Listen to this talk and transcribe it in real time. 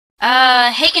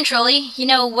Hey Controlly,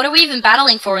 what are we even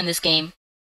battling for in this game?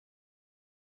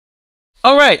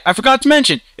 Oh right, I forgot to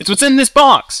mention, it's what's in this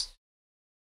box!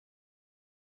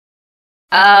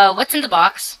 What's in the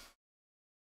box?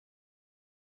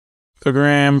 The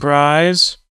grand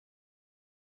prize?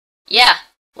 Yeah,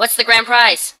 what's the grand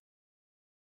prize?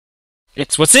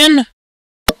 It's what's in...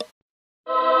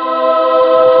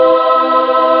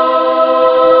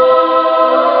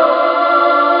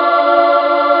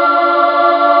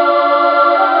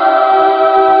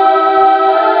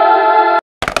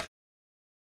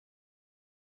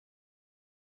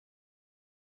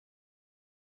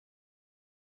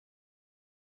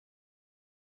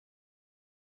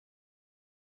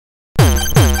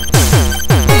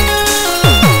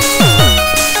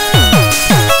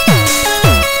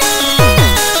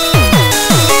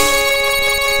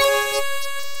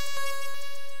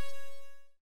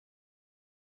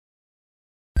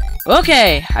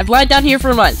 Okay, I've lied down here for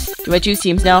a month. Do I choose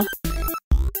teams now?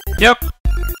 Yep.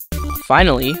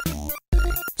 Finally.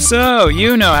 So,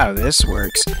 you know how this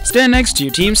works. Stand next to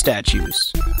your team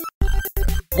statues.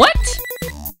 What?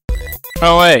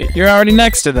 Oh wait, you're already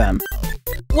next to them.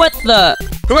 What the?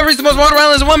 Whoever eats the most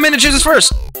watermelons in 1 minute chooses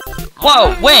first!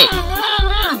 Whoa, wait!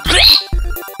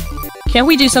 Can't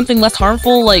we do something less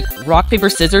harmful, like rock, paper,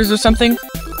 scissors or something?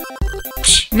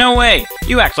 Psh, no way!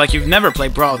 You act like you've never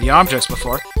played Brawl of the Objects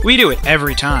before. We do it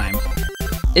every time.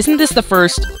 Isn't this the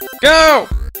first? Go!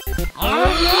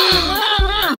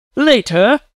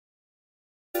 Later.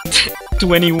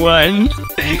 21.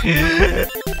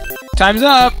 Time's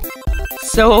up!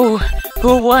 So,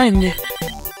 who won?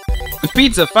 With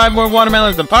pizza, 5 more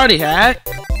watermelons than Party Hat,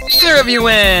 either of you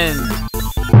win!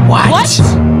 What?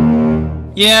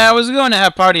 Yeah, I was going to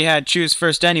have Party Hat choose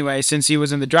first anyway, since he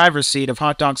was in the driver's seat of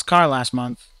Hot Dog's car last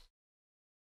month.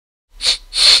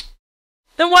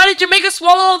 Then why did you make us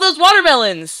swallow all those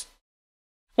watermelons?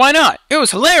 Why not? It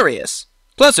was hilarious!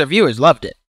 Plus our viewers loved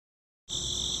it.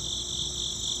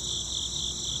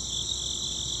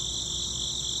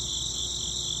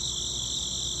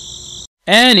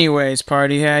 Anyways,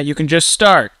 Party Hat, you can just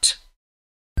start.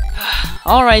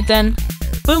 Alright then.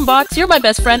 Boombox, you're my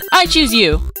best friend. I choose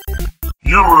you.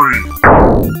 Yuri!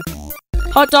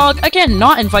 Hot Dog, I can't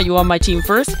not invite you on my team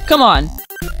first. Come on.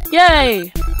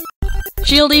 Yay!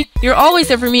 Shieldy, you're always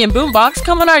there for me and Boombox.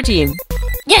 Come on our team.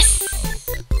 Yes!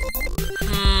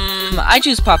 I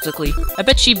choose Popsically. I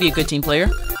bet she'd be a good team player.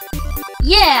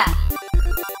 Yeah!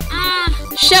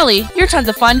 Shelly, you're tons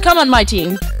of fun. Come on my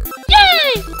team.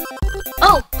 Yay!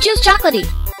 Oh, choose Chocolatey.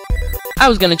 I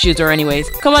was gonna choose her anyways.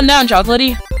 Come on down,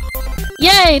 Chocolatey.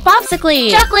 Yay,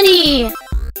 Popsically! Chocolatey!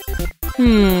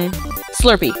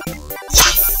 Slurpee.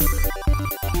 Yes!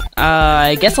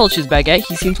 I guess I'll choose Baguette.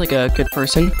 He seems like a good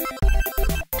person.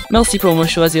 Merci pour me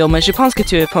choisir, mais je pense que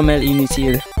tu es pas mal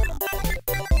inutile.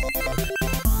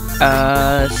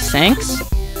 Thanks?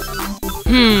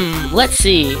 Let's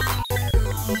see.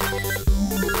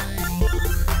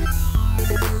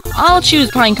 I'll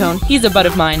choose Pinecone. He's a bud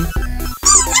of mine.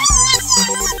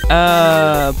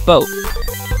 Boat.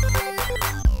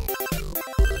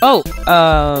 Oh,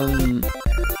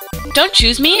 Don't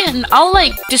choose me and I'll,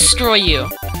 destroy you.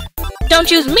 Don't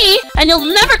choose me and you'll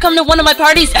never come to one of my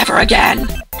parties ever again!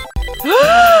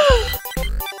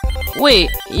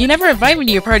 Wait, you never invite me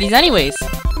to your parties anyways.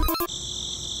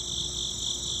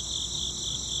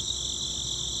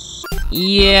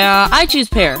 Yeah, I choose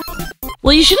Pear.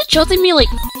 Well, you should have chosen me,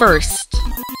 first.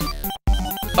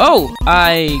 Oh,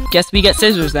 I guess we get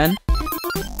scissors then.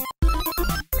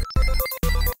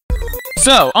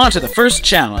 So, on to the first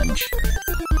challenge.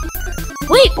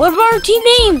 Wait, what are our team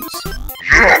names?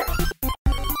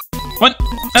 What?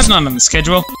 That's not on the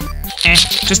schedule.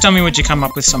 Just tell me what you come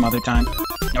up with some other time.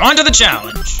 Now on to the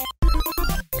challenge!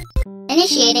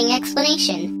 Initiating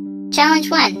explanation. Challenge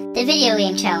 1, the video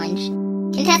game challenge.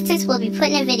 Contestants will be put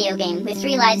in a video game with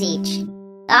 3 lives each.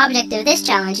 The object of this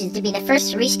challenge is to be the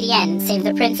first to reach the end and save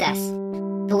the princess.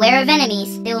 Beware of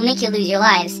enemies, they will make you lose your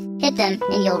lives. Hit them,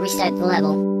 and you'll restart the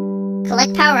level.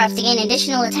 Collect power-ups to gain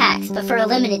additional attacks, but for a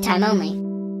limited time only.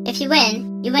 If you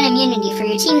win immunity for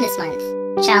your team this month.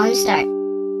 Challenge start.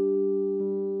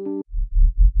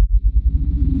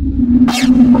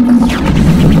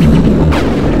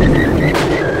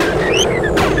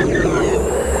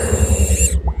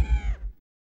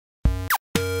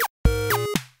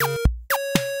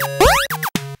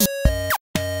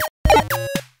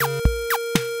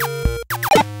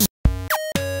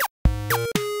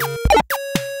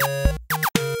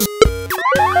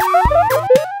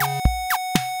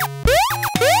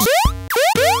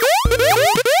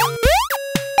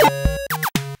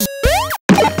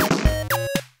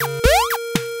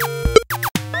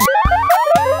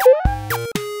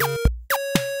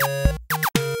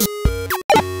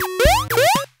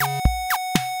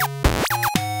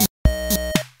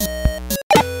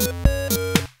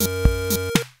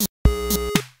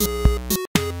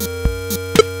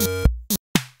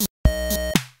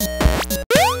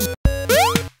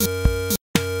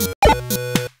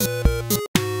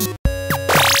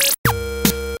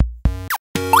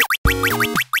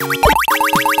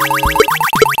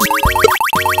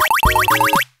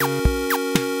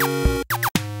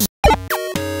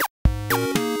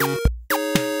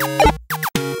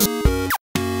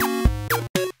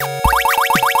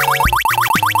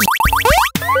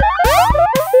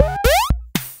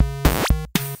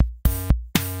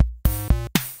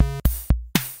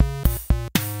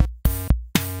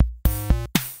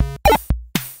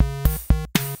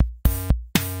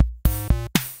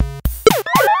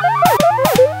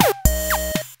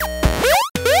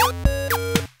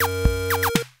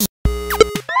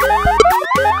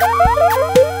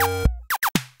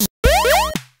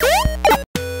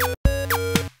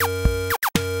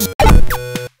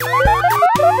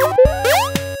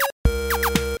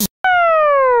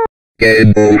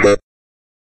 Game over.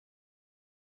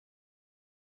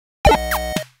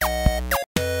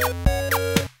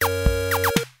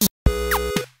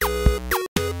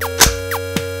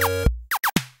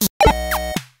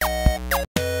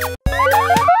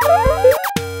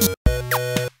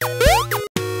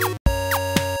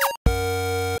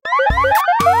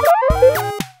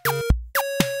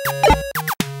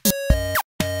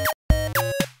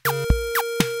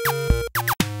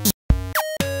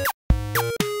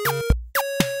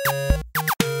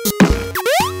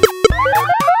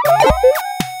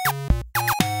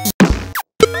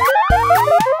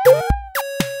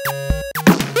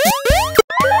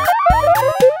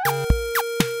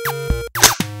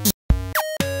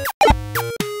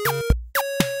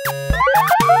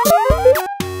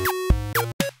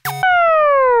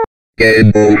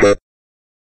 Game over.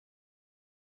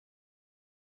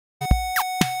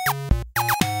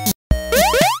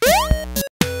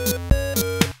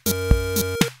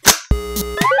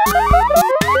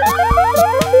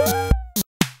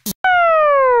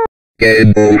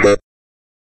 Game over.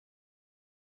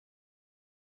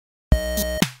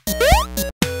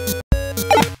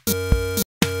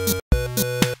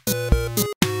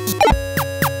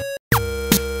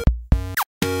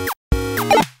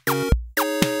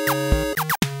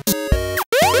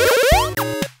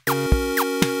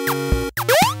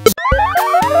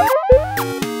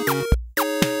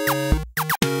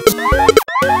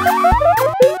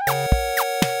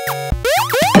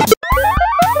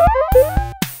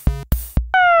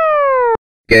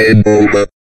 Game over.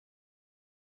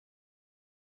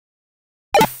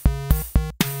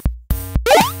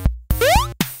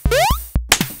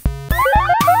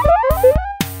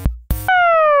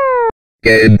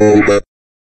 Game over.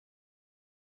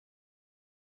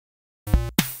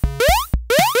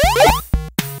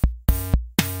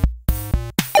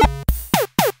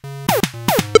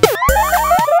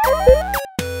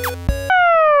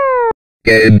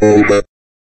 Game over.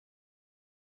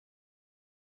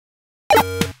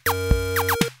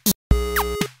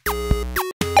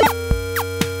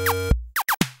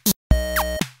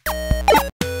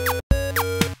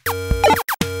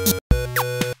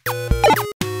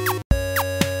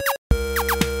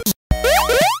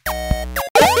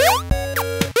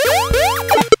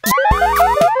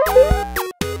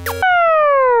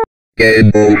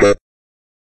 Game over.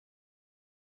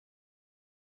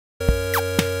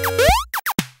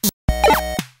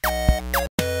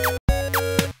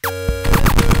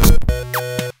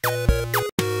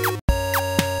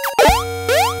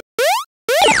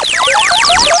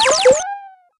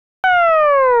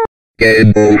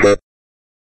 Game over.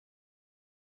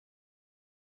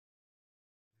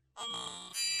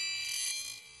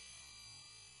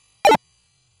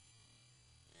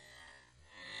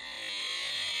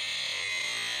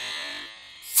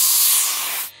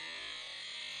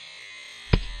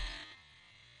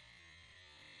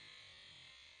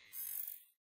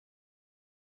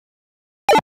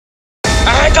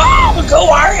 Who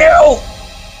are you?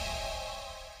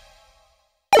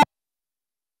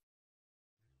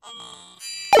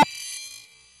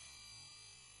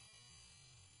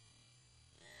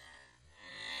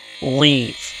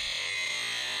 Leave.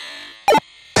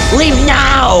 Leave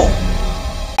now!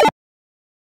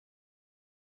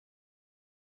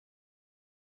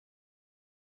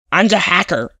 I'm the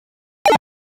hacker.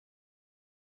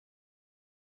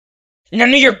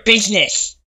 None of your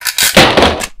business!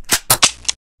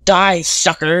 Die,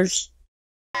 suckers!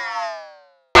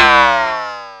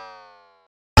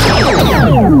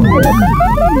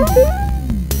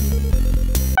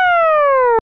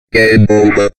 Game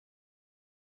over.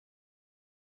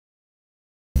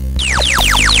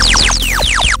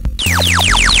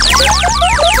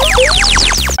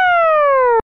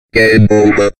 Game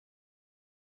over.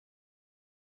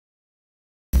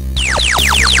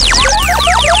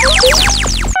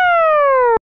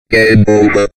 Game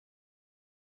over.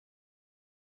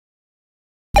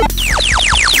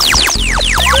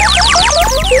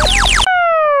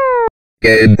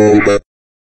 Game over.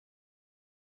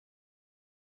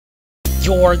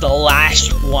 You're the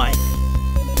last one.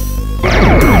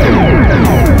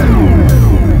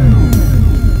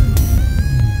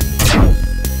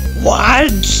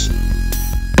 What?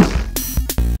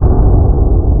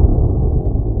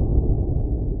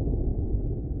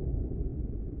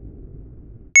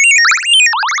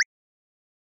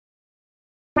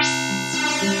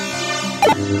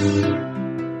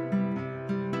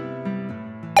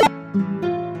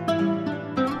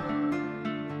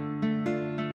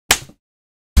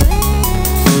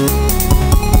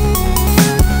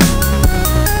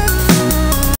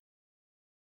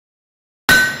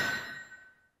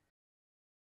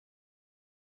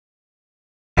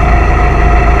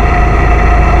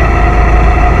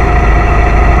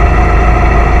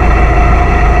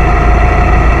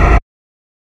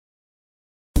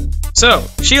 So,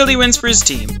 Shieldy wins for his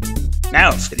team.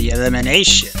 Now for the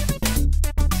elimination.